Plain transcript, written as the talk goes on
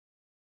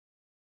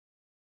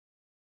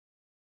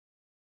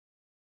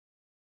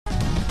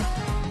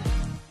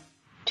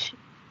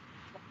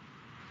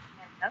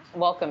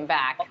Welcome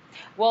back.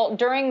 Well,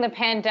 during the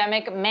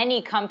pandemic,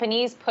 many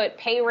companies put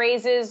pay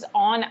raises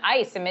on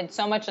ice amid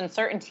so much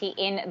uncertainty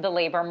in the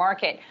labor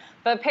market.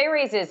 But pay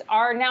raises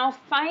are now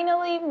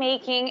finally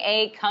making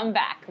a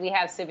comeback. We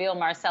have Sibile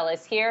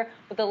Marcellus here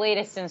with the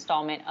latest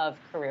installment of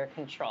Career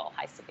Control.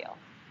 Hi, Sibile.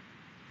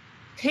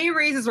 Pay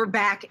raises are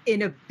back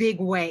in a big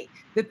way.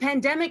 The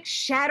pandemic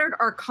shattered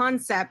our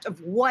concept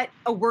of what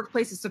a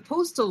workplace is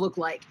supposed to look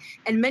like,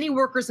 and many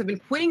workers have been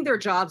quitting their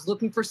jobs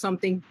looking for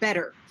something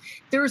better.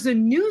 There's a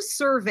new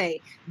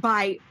survey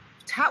by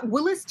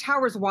Willis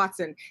Towers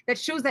Watson that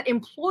shows that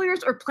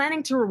employers are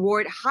planning to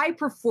reward high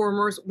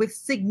performers with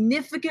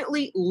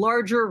significantly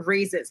larger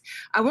raises.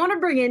 I want to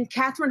bring in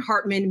Catherine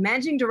Hartmann,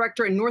 Managing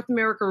Director and North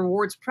America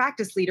Rewards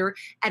Practice Leader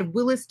at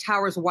Willis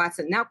Towers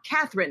Watson. Now,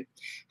 Catherine,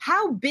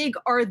 how big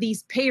are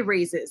these pay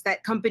raises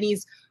that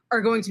companies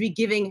are going to be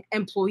giving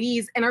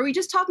employees? And are we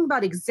just talking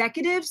about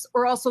executives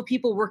or also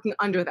people working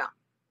under them?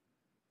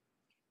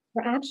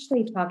 We're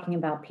actually talking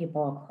about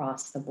people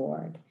across the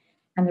board.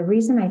 And the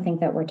reason I think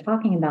that we're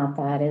talking about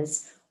that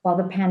is while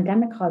the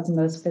pandemic caused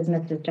most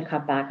businesses to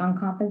cut back on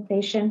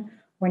compensation,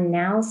 we're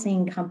now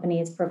seeing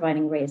companies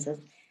providing raises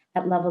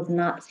at levels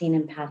not seen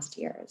in past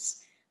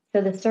years.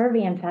 So the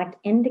survey, in fact,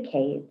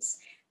 indicates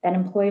that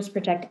employers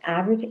project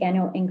average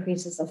annual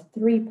increases of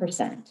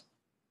 3%.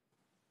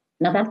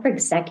 Now that's for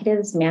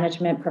executives,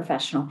 management,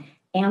 professional,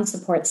 and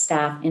support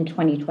staff in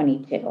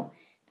 2022.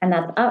 And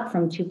that's up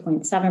from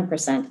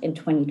 2.7% in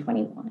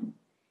 2021.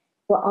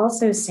 We're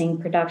also seeing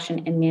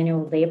production and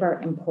manual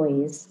labor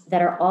employees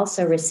that are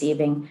also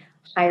receiving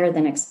higher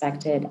than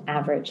expected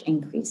average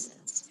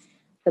increases.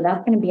 So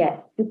that's going to be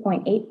at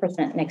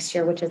 2.8% next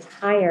year, which is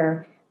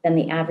higher than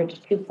the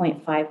average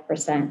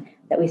 2.5%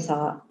 that we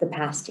saw the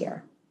past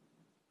year.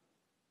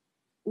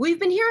 We've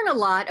been hearing a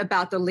lot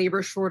about the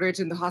labor shortage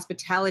in the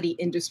hospitality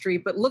industry,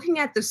 but looking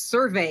at the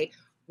survey,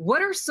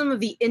 what are some of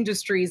the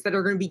industries that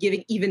are going to be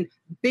giving even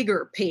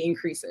bigger pay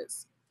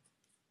increases?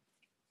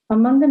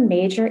 Among the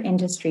major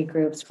industry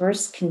groups, we're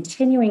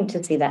continuing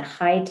to see that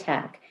high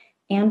tech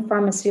and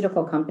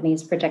pharmaceutical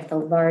companies project the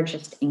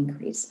largest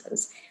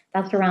increases.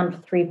 That's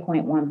around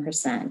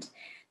 3.1%.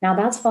 Now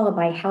that's followed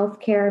by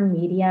healthcare,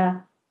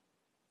 media,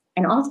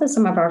 and also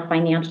some of our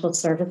financial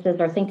services,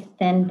 or think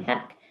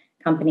fintech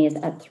companies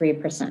at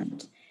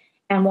 3%.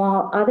 And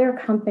while other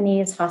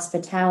companies,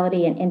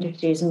 hospitality and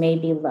industries may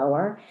be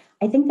lower,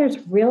 I think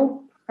there's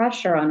real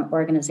pressure on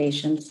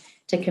organizations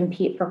to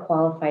compete for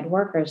qualified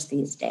workers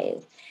these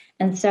days.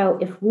 And so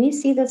if we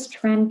see this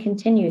trend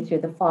continue through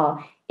the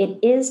fall, it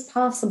is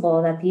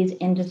possible that these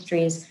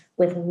industries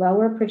with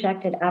lower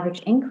projected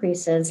average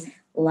increases,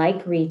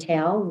 like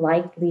retail,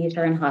 like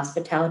leisure and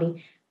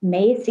hospitality,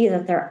 may see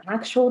that their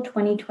actual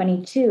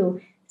 2022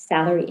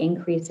 salary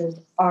increases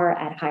are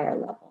at higher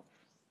levels.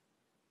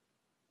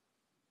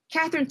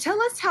 Catherine,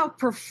 tell us how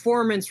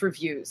performance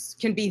reviews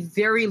can be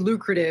very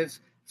lucrative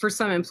for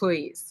some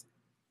employees.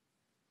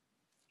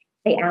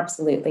 They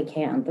absolutely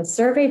can. The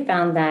survey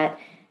found that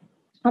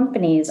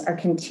companies are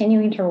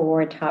continuing to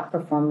reward top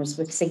performers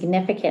with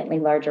significantly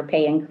larger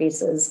pay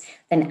increases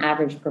than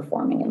average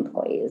performing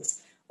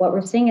employees. What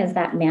we're seeing is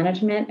that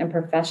management and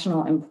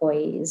professional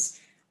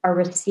employees are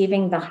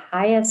receiving the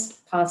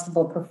highest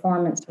possible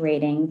performance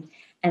rating,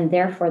 and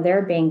therefore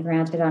they're being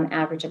granted on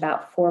average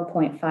about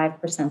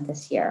 4.5%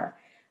 this year.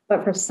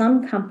 But for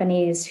some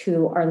companies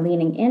who are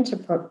leaning into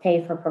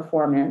pay for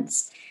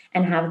performance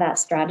and have that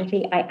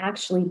strategy, I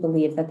actually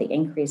believe that the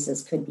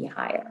increases could be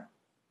higher.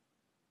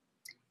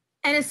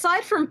 And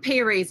aside from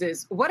pay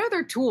raises, what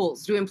other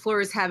tools do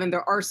employers have in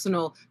their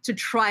arsenal to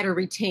try to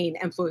retain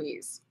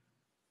employees?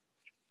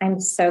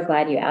 I'm so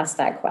glad you asked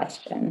that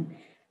question,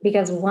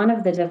 because one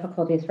of the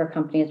difficulties for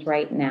companies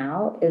right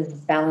now is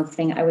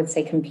balancing, I would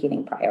say,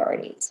 competing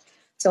priorities.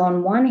 So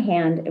on one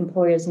hand,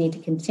 employers need to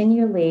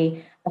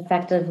continually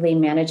effectively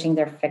managing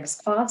their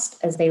fixed cost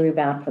as they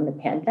rebound from the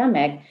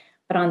pandemic.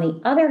 But on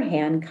the other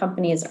hand,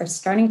 companies are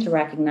starting to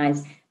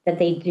recognize that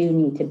they do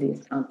need to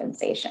boost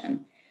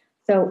compensation.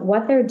 So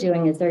what they're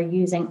doing is they're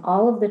using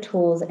all of the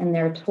tools in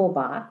their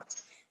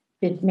toolbox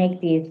to make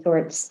these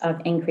sorts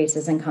of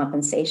increases in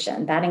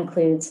compensation. That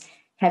includes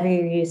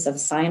heavier use of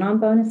sign-on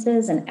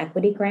bonuses and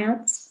equity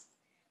grants.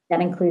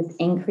 That includes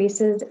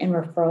increases in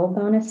referral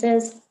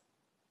bonuses.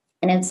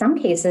 And in some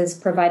cases,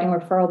 providing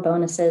referral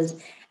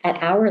bonuses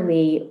at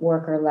hourly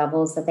worker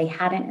levels that they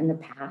hadn't in the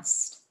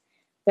past.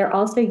 They're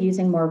also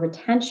using more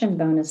retention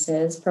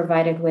bonuses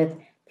provided with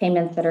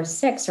payments that are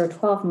 6 or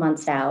 12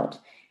 months out,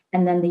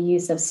 and then the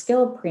use of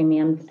skill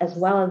premiums, as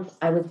well as,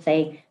 I would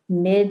say,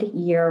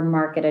 mid-year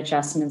market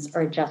adjustments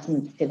or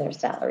adjustments to their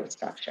salary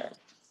structures.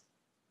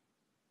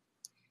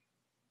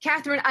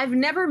 Catherine, I've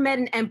never met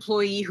an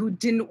employee who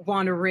didn't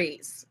want a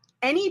raise.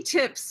 Any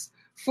tips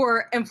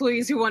for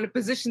employees who want to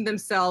position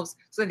themselves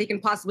so that they can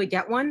possibly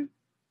get one?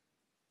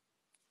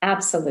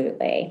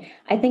 Absolutely.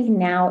 I think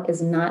now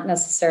is not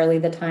necessarily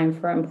the time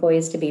for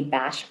employees to be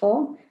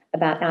bashful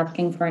about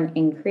asking for an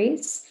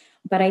increase,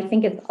 but I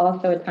think it's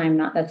also a time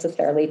not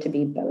necessarily to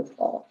be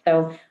boastful.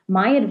 So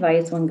my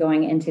advice when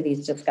going into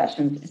these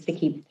discussions is to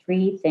keep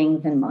 3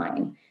 things in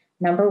mind.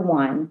 Number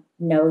one,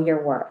 know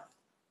your worth.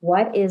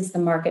 What is the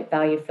market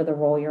value for the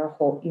role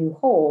you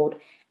hold,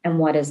 and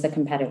what is the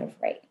competitive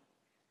rate?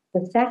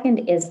 The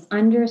second is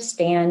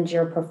understand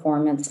your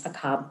performance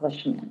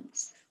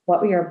accomplishments.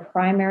 What were your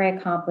primary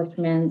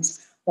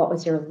accomplishments? What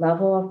was your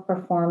level of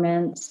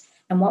performance?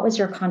 And what was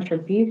your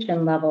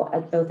contribution level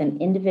as both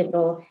an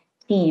individual,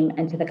 team,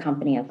 and to the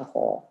company as a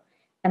whole?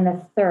 And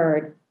the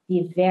third,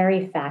 be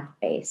very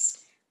fact-based.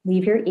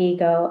 Leave your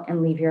ego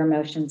and leave your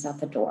emotions at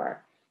the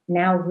door.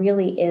 Now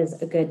really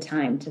is a good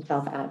time to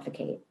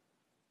self-advocate.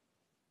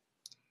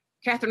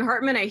 Catherine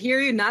Hartmann, I hear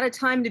you. Not a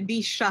time to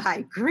be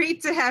shy.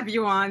 Great to have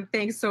you on.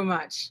 Thanks so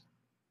much.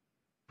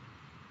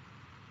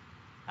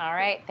 All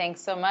right.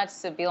 Thanks so much,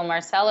 Sibile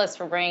Marcellus,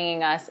 for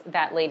bringing us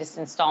that latest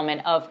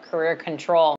installment of Career Control.